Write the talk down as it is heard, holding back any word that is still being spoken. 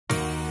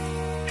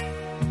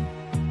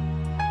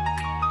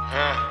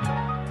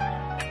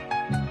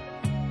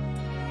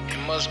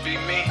must be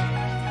me.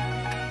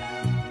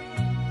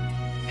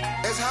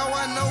 That's how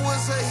I know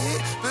it's a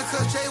hit,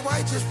 because Jay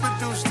White just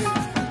produced it.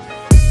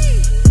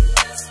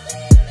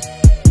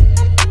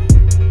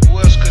 Who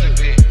else could it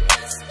be?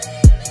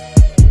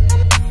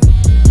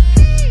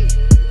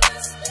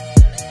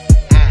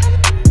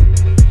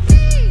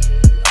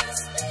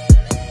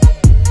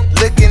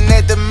 Looking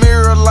at the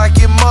mirror like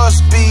it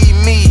must be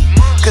me,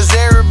 cause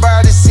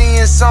everybody's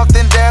seeing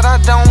something that I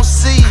don't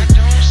see.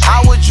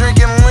 I was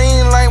drinking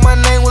lean like my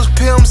name was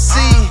Pimp C.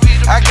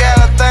 I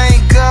gotta thank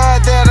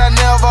God that I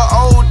never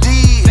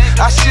OD'd.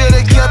 I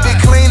should've kept it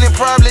clean and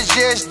probably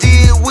just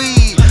did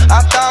weed.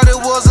 I thought it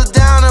was a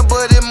downer,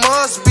 but it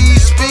must be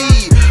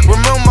speed.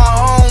 Remember my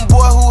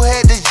homeboy who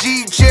had the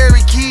Jeep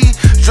Cherokee?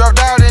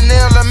 Dropped out in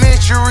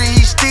elementary,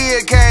 he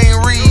still can't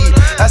read.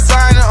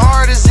 Assigning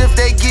artists, if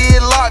they get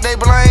locked, they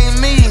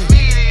blame me.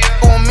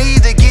 On me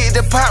to get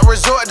the pot,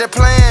 resort to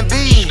plan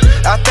B.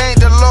 I thank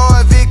the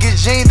Lord Vicky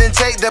Jean didn't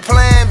take the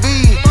plan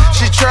B.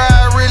 She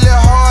tried really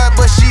hard,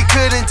 but she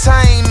couldn't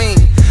tame me.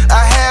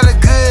 I had a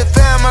good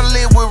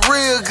family with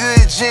real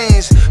good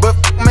genes, but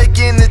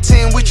making the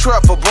team, we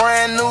trap for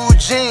brand new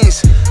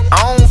jeans.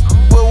 I don't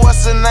with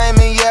what's the name,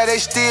 and yeah, they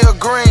still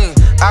green.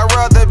 I'd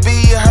rather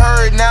be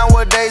heard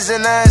nowadays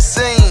than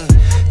unseen.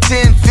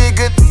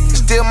 10-figure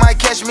still might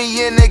catch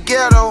me in the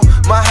ghetto.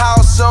 My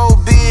house so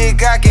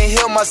big I can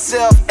hear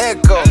myself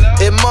echo.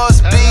 It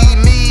must be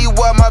me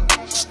while my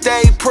bitch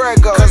stay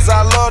preggo, cause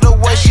I love the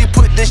way she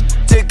put this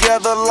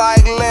together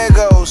like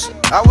Legos.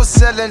 I was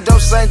selling dope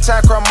same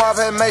time Cromov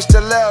had made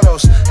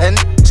stilettos, and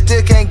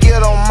still can't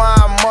get on my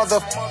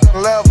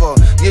motherfucking level.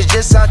 You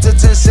just signed to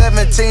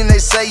 1017, they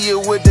say you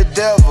with the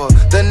devil.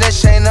 The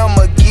next chain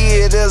I'ma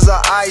get is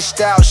a iced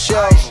out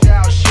shovel.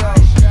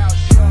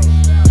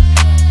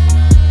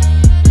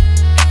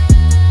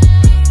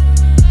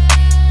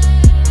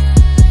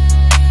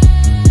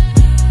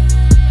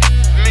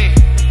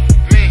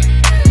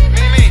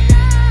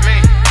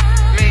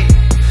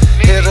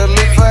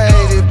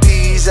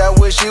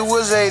 It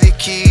was 80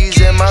 keys.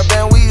 In my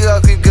band, we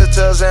ugly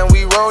guitars and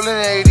we rollin'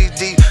 80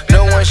 deep.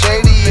 No one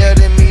shadier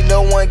than me,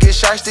 no one get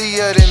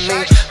shystyer than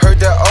me. Heard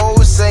the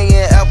old saying,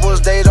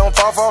 apples, they don't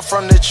fall far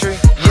from the tree.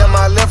 Yeah,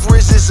 my left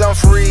wrist is on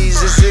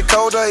freeze. Is it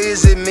cold or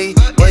is it me?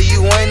 Well,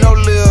 you ain't no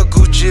little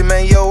Gucci,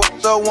 man, yo,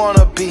 don't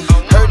wanna be.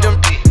 Heard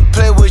them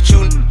play with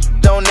you,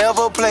 don't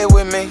ever play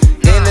with me.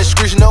 In the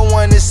streets, no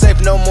one is safe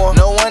no more,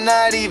 no one,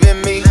 not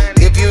even me.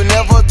 If you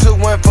never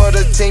took one for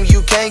the team,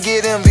 you can't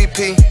get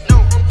MVP.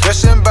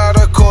 Dressing by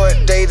the court,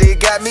 they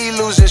got me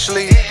losing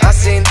sleep. I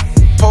seen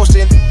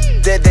posting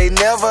that they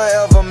never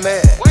ever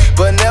met,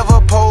 but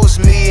never post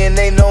me, and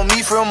they know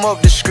me from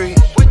up the street.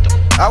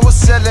 I was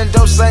selling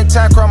dope same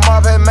time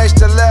Cromov had made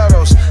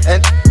stilettos, and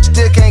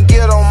still can't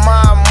get on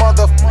my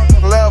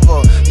motherfucking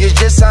level. You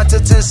just signed to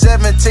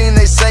 1017,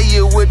 they say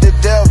you with the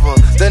devil.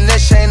 The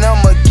next chain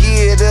I'ma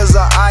get is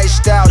a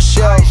iced out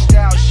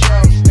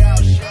shovel.